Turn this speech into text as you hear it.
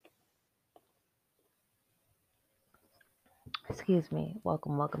Excuse me.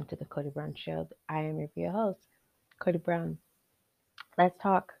 Welcome to the Cody Brown Show. I am your host, Cody Brown. Let's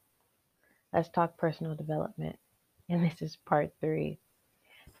talk. Let's talk personal development. And this is part three.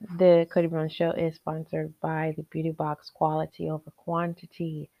 The Cody Brown Show is sponsored by the Beauty Box Quality Over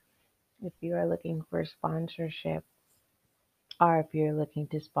Quantity. If you are looking for sponsorship or if you're looking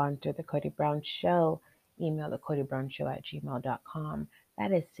to sponsor the Cody Brown Show, email the CodyBrownShow@gmail.com.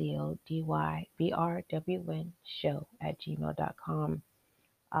 That is CODYBRWN show@gmail.com.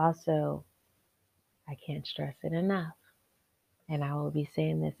 Also, I can't stress it enough, and I will be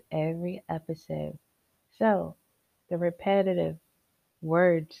saying this every episode. So, the repetitive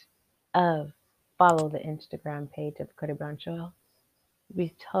words of follow the Instagram page of Cody Brown Show,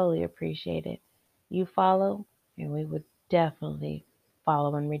 we totally appreciate it. You follow, and we would definitely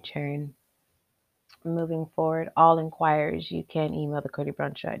follow in return. Moving forward, all inquiries, you can email the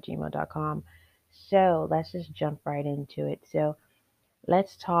CodyBrownShow@gmail.com. So, let's just jump right into it. So,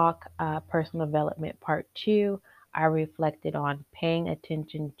 let's talk personal development part two. I reflected on paying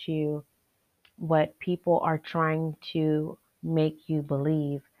attention to what people are trying to make you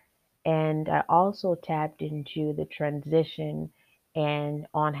believe. And I also tapped into the transition and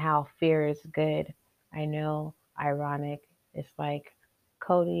on how fear is good. I know, ironic. It's like,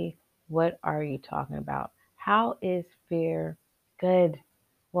 Cody, what are you talking about? How is fear good?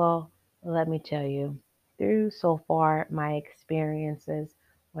 Well, let me tell you, through so far my experiences,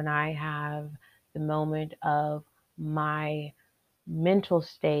 when I have the moment of my mental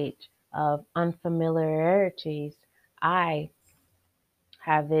state of unfamiliarities, I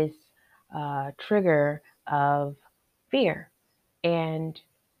have this trigger of fear. And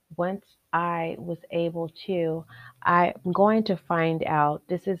once I was able to, I'm going to find out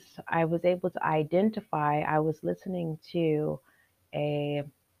this is, I was able to identify, I was listening to a,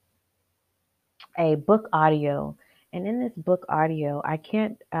 a book audio. And in this book audio, I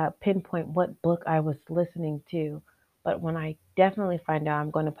can't pinpoint what book I was listening to, but when I definitely find out,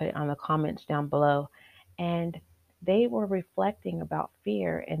 I'm going to put it on the comments down below. And they were reflecting about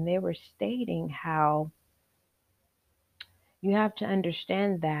fear and they were stating how you have to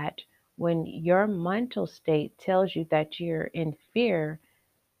understand that when your mental state tells you that you're in fear,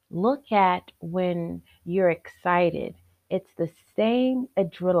 look at when you're excited. It's the same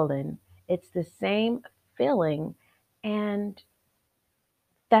adrenaline, it's the same feeling, and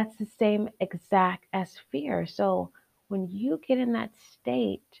that's the same exact as fear. So when you get in that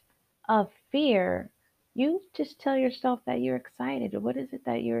state of fear, you just tell yourself that you're excited. What is it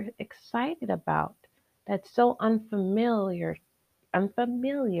that you're excited about? That's so unfamiliar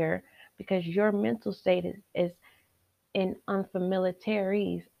because your mental state is in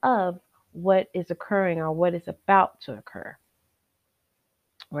unfamiliarities of what is occurring or what is about to occur,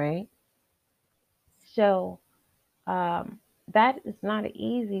 right? So um, that is not an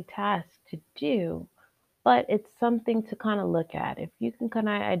easy task to do, but it's something to kind of look at. If you can kind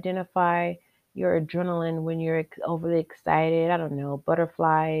of identify your adrenaline when you're overly excited, I don't know,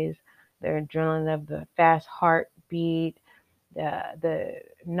 butterflies, the adrenaline of the fast heartbeat, the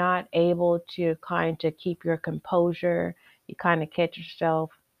not able to kind of keep your composure, you kind of catch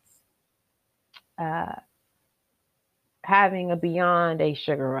yourself uh, having a beyond a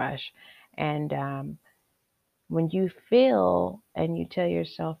sugar rush. And when you feel and you tell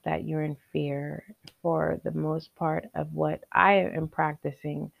yourself that you're in fear, for the most part of what I am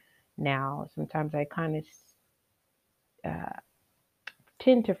practicing now, sometimes I kind of uh,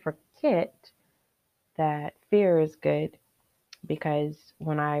 tend to forget that fear is good because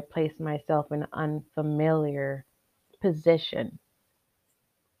when I place myself in an unfamiliar position,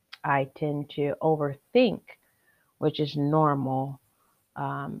 I tend to overthink, which is normal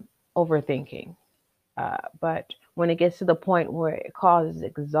overthinking. But when it gets to the point where it causes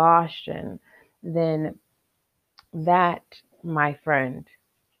exhaustion, then that, my friend,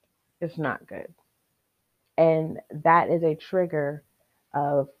 is not good. And that is a trigger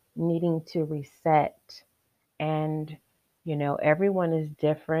of needing to reset. And, everyone is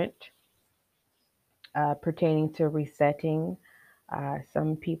different pertaining to resetting.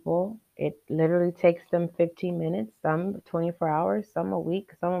 Some people, it literally takes them 15 minutes, some 24 hours, some a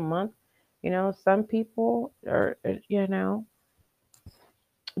week, some a month. Some people are,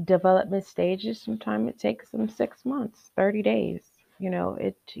 development stages, sometimes it takes them 6 months, 30 days.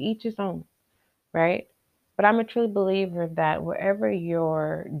 It to each his own, right? But I'm a true believer that wherever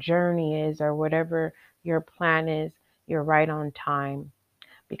your journey is or whatever your plan is, you're right on time.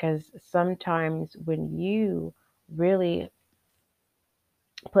 Because sometimes when you really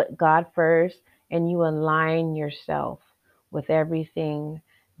put God first and you align yourself with everything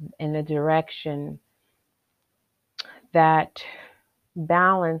in the direction that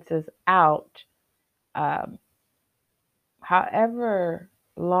balances out um, however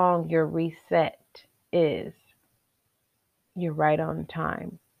long your reset is, you're right on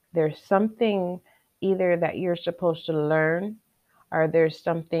time. There's something either that you're supposed to learn, or there's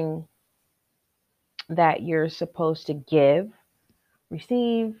something that you're supposed to give,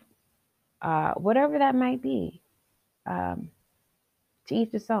 receive, whatever that might be. Um, to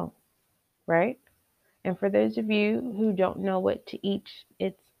each its own, right? And for those of you who don't know what to each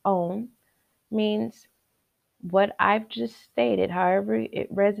its own means, what I've just stated, however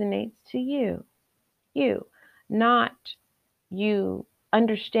it resonates to you, you, not you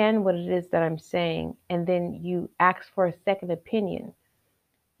understand what it is that I'm saying and then you ask for a second opinion.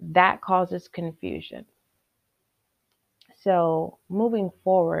 That causes confusion. So moving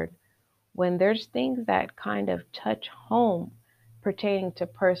forward, when there's things that kind of touch home pertaining to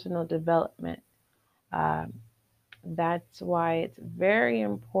personal development, um, that's why it's very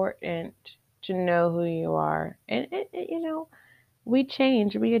important to know who you are. And, we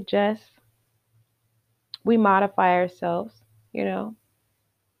change, we adjust, we modify ourselves, you know.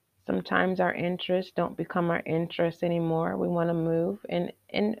 Sometimes our interests don't become our interests anymore. We want to move. And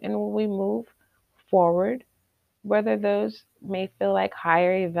when we move forward, whether those may feel like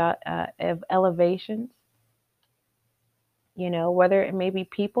higher elevations, whether it may be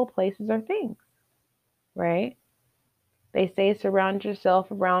people, places, or things, right? They say surround yourself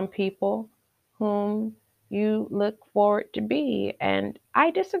around people whom you look forward to be. And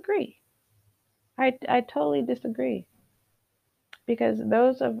I disagree. I totally disagree. Because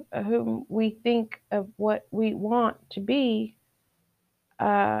those of whom we think of what we want to be,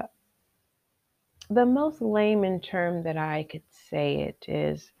 uh, the most layman term that I could say it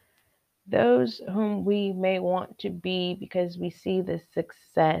is those whom we may want to be because we see the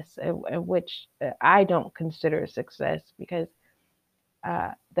success, which I don't consider a success because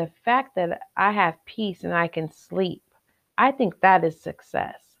the fact that I have peace and I can sleep, I think that is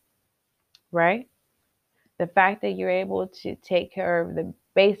success, right? The fact that you're able to take care of the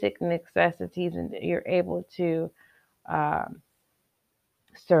basic necessities and you're able to um,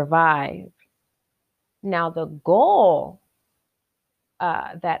 survive. Now, the goal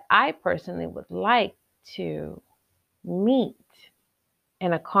that I personally would like to meet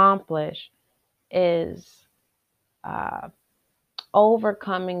and accomplish is uh,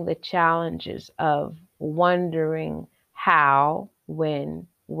 overcoming the challenges of wondering how, when,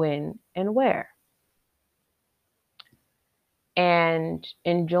 and where, and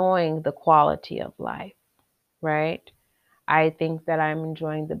enjoying the quality of life, right? I think that I'm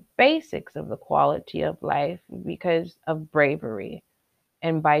enjoying the basics of the quality of life because of bravery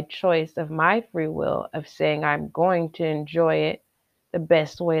and by choice of my free will of saying I'm going to enjoy it the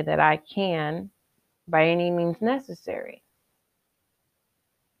best way that I can by any means necessary.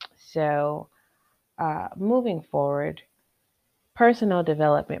 So, moving forward, personal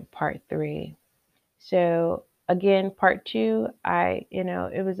development part 3. So, again, part 2,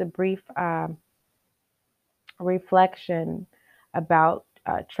 it was a brief reflection about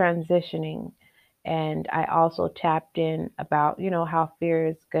transitioning. And I also tapped in about, how fear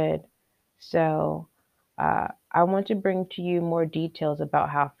is good. So I want to bring to you more details about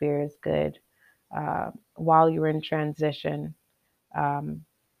how fear is good while you're in transition. Um,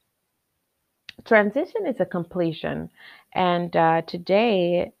 Transition is a completion. And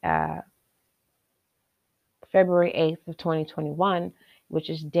today, February 8th of 2021, which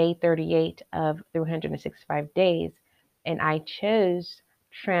is day 38 of 365 days. And I chose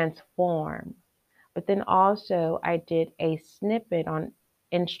transform. But then also I did a snippet on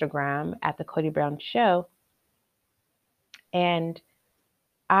Instagram at the Cody Brown Show. And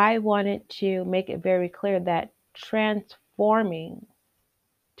I wanted to make it very clear that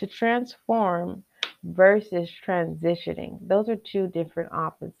to transform versus transitioning, those are two different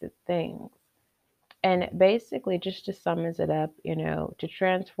opposite things. And basically, just to sum it up, to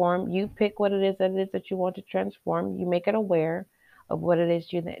transform, you pick what it is that you want to transform. You make it aware of what it is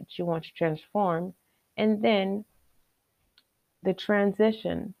that you want to transform. And then the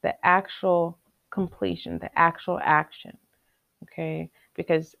transition, the actual completion, the actual action. Okay.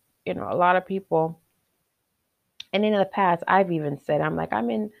 Because, a lot of people, and in the past, I've even said, I'm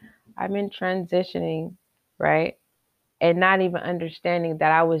in transitioning, right? And not even understanding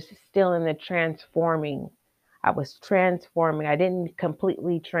that I was still in the transforming. I was transforming. I didn't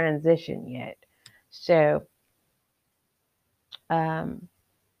completely transition yet. So um,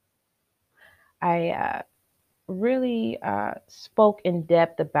 I really spoke in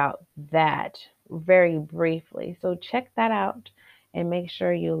depth about that very briefly. So check that out and make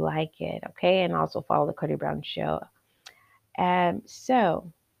sure you like it, okay? And also follow the Cody Brown Show.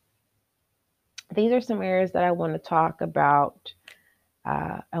 So these are some areas that I want to talk about.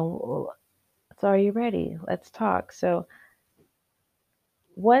 So are you ready? Let's talk. So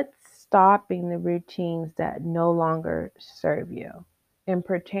what's stopping the routines that no longer serve you? And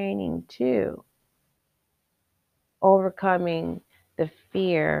pertaining to overcoming the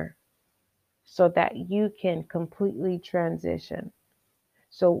fear so that you can completely transition.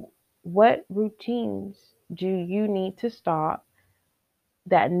 So, what routines do you need to stop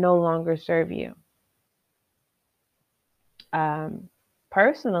that no longer serve you? Um,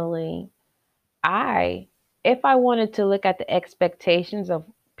 Personally, I, if I wanted to look at the expectations of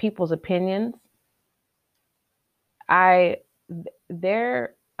people's opinions, I,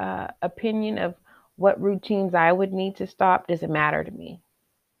 their opinion of what routines I would need to stop doesn't matter to me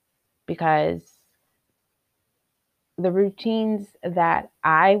because the routines that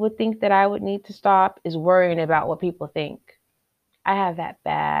I would think that I would need to stop is worrying about what people think. I have that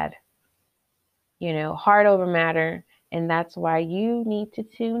bad, heart over matter. And that's why you need to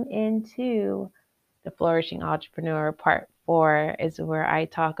tune into the Flourishing Entrepreneur Part 4 is where I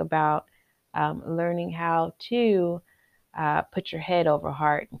talk about learning how to put your head over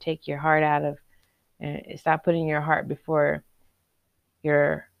heart and take your heart out of, stop putting your heart before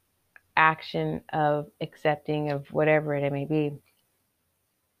your action of accepting of whatever it may be.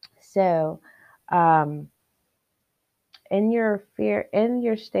 So, um, in your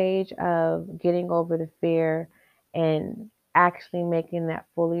stage of getting over the fear and actually making that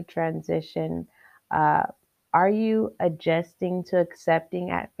fully transition, uh, are you adjusting to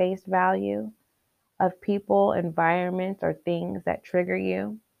accepting at face value of people, environments, or things that trigger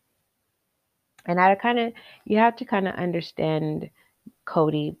you? And you have to kind of understand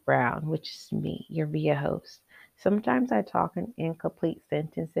Cody Brown, which is me, your VIA host. Sometimes I talk in incomplete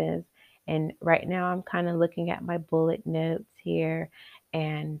sentences, and right now I'm kind of looking at my bullet notes here,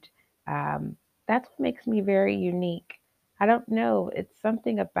 and that's what makes me very unique. I don't know, it's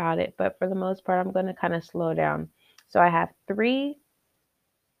something about it, but for the most part, I'm going to kind of slow down. So I have three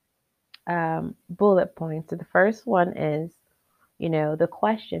bullet points. So the first one is, the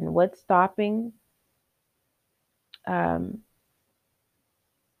question: what's stopping um,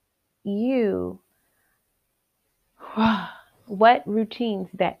 you what routines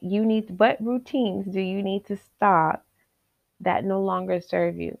do you need to stop that no longer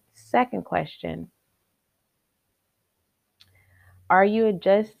serve you? Second question, are you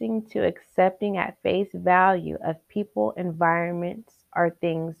adjusting to accepting at face value of people, environments, or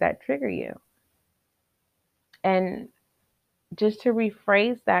things that trigger you? And just to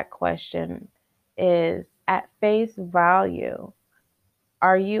rephrase that question is at face value,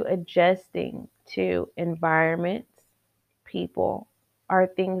 are you adjusting to environments, people, or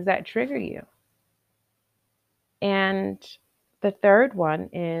things that trigger you? And the third one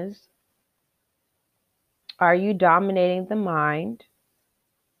is, are you dominating the mind?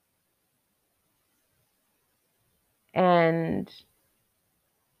 And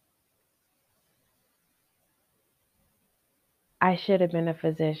I should have been a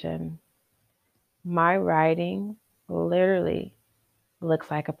physician. My writing literally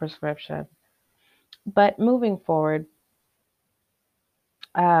looks like a prescription. But moving forward,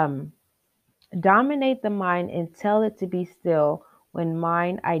 um, dominate the mind and tell it to be still when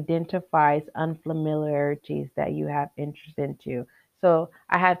mind identifies unfamiliarities that you have interest into. So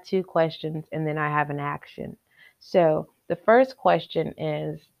I have two questions and then I have an action. So the first question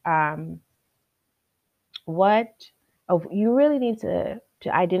is, what you really need to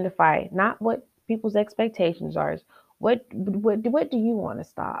identify not what people's expectations are. What do you want to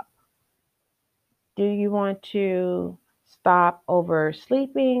stop? Do you want to stop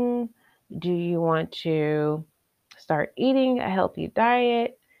oversleeping? Do you want to start eating a healthy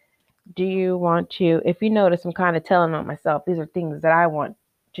diet? Do you want to, if you notice, I'm kind of telling on myself, these are things that I want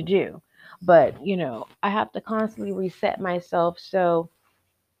to do. But, I have to constantly reset myself. So,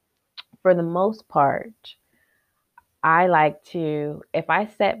 for the most part, I like to, if I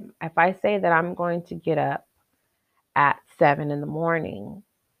say that I'm going to get up at 7 in the morning,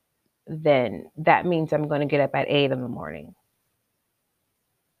 then that means I'm going to get up at 8 in the morning.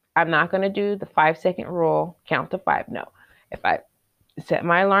 I'm not going to do the 5-second rule, count to 5. No. If I set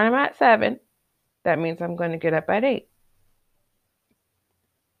my alarm at 7, that means I'm going to get up at 8.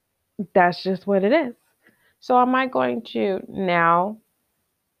 That's just what it is. So am I going to now,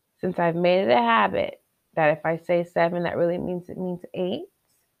 since I've made it a habit, that if I say 7, that really means it means 8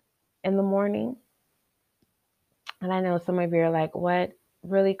 in the morning? And I know some of you are like, what?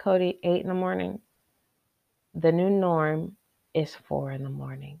 Really, Cody? 8 in the morning? The new norm is 4 in the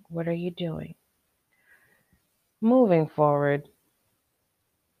morning. What are you doing? moving forward.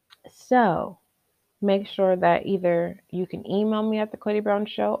 So make sure that either you can email me at the Cody Brown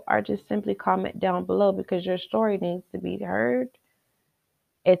Show or just simply comment down below because your story needs to be heard.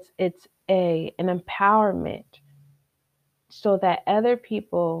 It's an empowerment so that other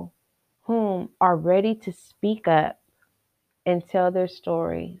people whom are ready to speak up and tell their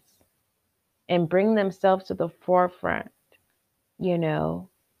stories and bring themselves to the forefront, or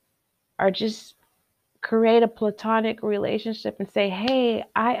just create a platonic relationship and say, hey,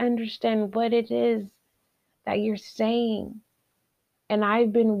 I understand what it is that you're saying. And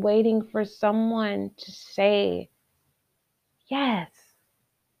I've been waiting for someone to say, yes,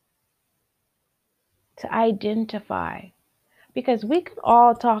 to identify. Because we could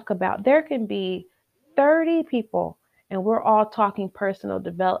all talk about, there can be 30 people and we're all talking personal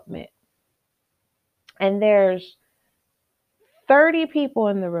development. And there's 30 people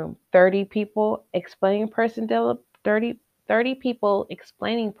in the room, 30 people explaining 30 people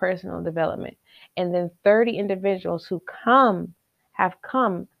explaining personal development, and then 30 individuals who have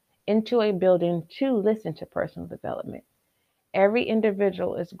come into a building to listen to personal development. Every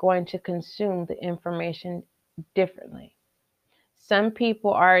individual is going to consume the information differently. Some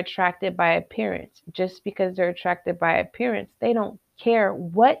people are attracted by appearance. Just because they're attracted by appearance, they don't care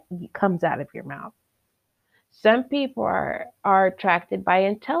what comes out of your mouth. Some people are attracted by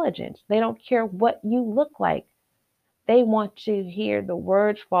intelligence. They don't care what you look like. They want to hear the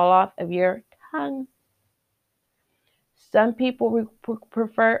words fall off of your tongue. Some people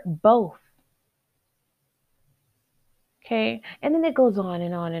prefer both. Okay? And then it goes on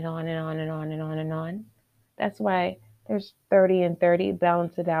and on and on and on and on and on and on. That's why there's 30 and 30,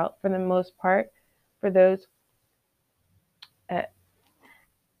 balance it out for the most part. For those,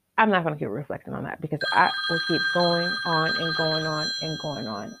 I'm not going to keep reflecting on that because I will keep going on and going on and going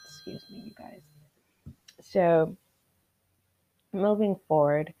on. Excuse me, you guys. So, moving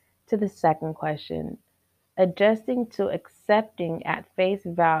forward to the second question, adjusting to accepting at face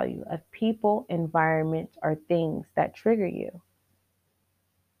value of people, environments, or things that trigger you.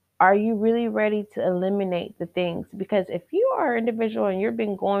 Are you really ready to eliminate the things? Because if you are an individual and you've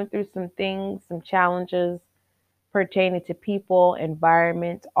been going through some things, some challenges pertaining to people,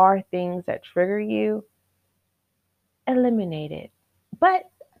 environments, or things that trigger you, eliminate it. But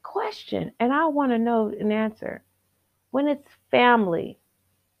question, and I want to know an answer. When it's family,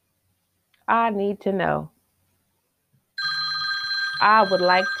 I need to know. I would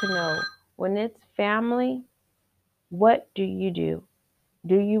like to know. When it's family, what do you do?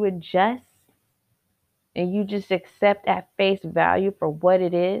 Do you adjust and you just accept at face value for what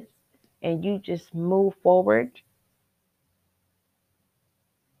it is and you just move forward?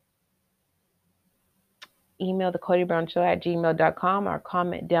 Email the Cody Brown Show at gmail.com or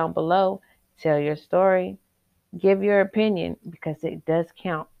comment down below. Tell your story. Give your opinion because it does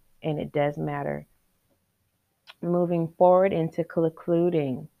count and it does matter. Moving forward into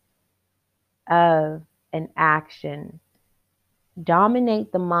concluding of an action.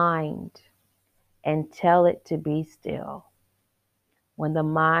 Dominate the mind and tell it to be still. When the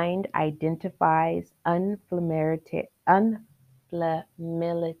mind identifies unfamiliarities,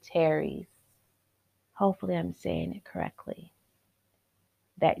 hopefully I'm saying it correctly,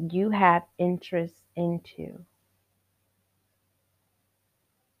 that you have interest into,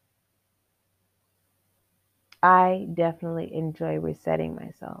 I definitely enjoy resetting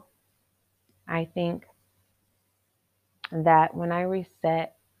myself. I think that when I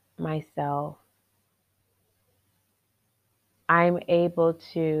reset myself, I'm able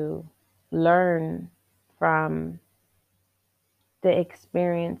to learn from the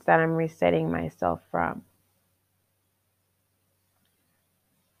experience that I'm resetting myself from.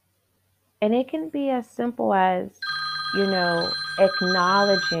 And it can be as simple as,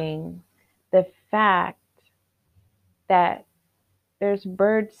 acknowledging the fact that there's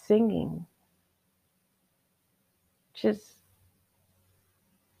birds singing. Just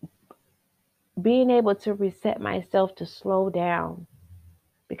being able to reset myself to slow down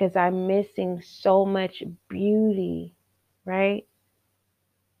because I'm missing so much beauty, right?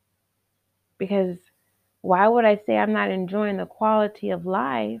 Because why would I say I'm not enjoying the quality of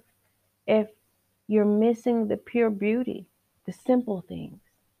life if you're missing the pure beauty, the simple things,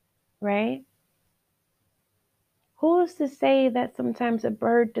 right? Who's to say that sometimes a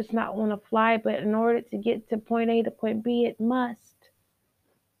bird does not want to fly, but in order to get to point A to point B, it must?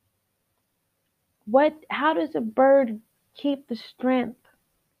 How does a bird keep the strength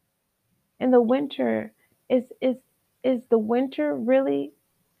in the winter? Is the winter really,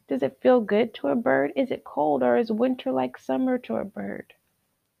 does it feel good to a bird? Is it cold, or is winter like summer to a bird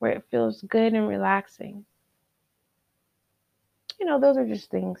where it feels good and relaxing? those are just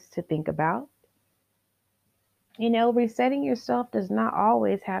things to think about. Resetting yourself does not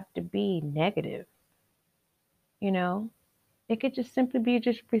always have to be negative. You know, it could just simply be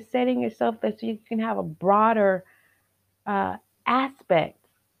just resetting yourself so you can have a broader uh, aspect,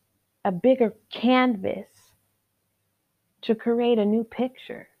 a bigger canvas to create a new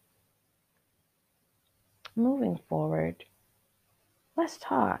picture. Moving forward, let's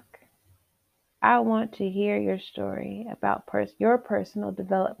talk. I want to hear your story about your personal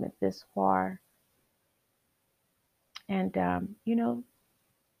development this far. And,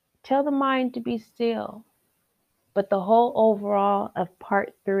 tell the mind to be still. But the whole overall of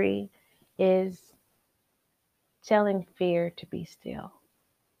part 3 is telling fear to be still,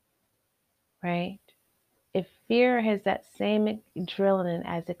 right? If fear has that same adrenaline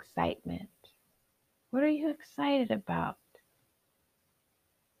as excitement, what are you excited about?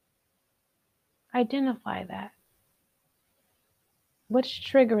 Identify that. What's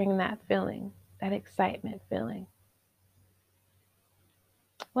triggering that feeling, that excitement feeling?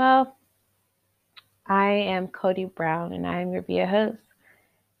 Well, I am Cody Brown and I am your VIA host.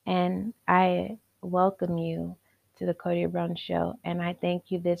 And I welcome you to the Cody Brown Show. And I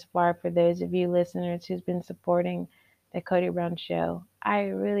thank you this far for those of you listeners who's been supporting the Cody Brown Show. I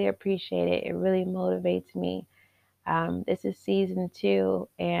really appreciate it. It really motivates me. This is season 2,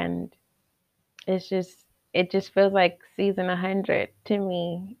 and it just feels like season 100 to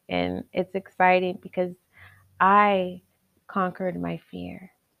me. And it's exciting because I conquered my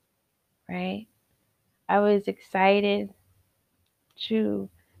fear, right? I was excited to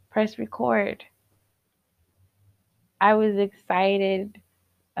press record. I was excited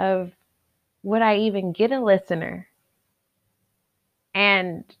of would I even get a listener?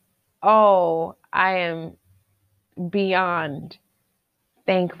 And oh, I am beyond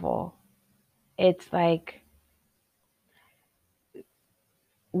thankful. It's like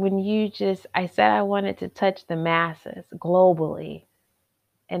I said I wanted to touch the masses globally.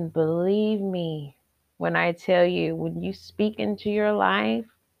 And believe me when I tell you, when you speak into your life,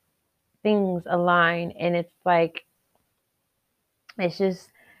 things align. And it's just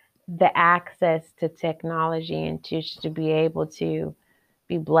the access to technology and to be able to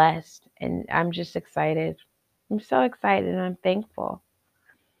be blessed. And I'm just excited. I'm so excited and I'm thankful.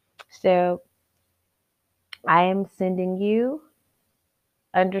 So I am sending you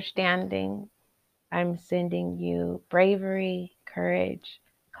understanding. I'm sending you bravery, courage,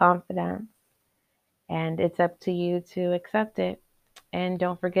 confidence, and it's up to you to accept it. And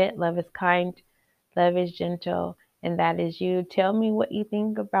don't forget, love is kind, love is gentle, and that is you. Tell me what you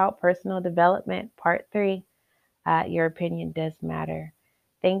think about personal development, part 3. Your opinion does matter.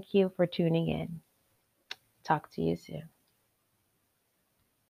 Thank you for tuning in. Talk to you soon.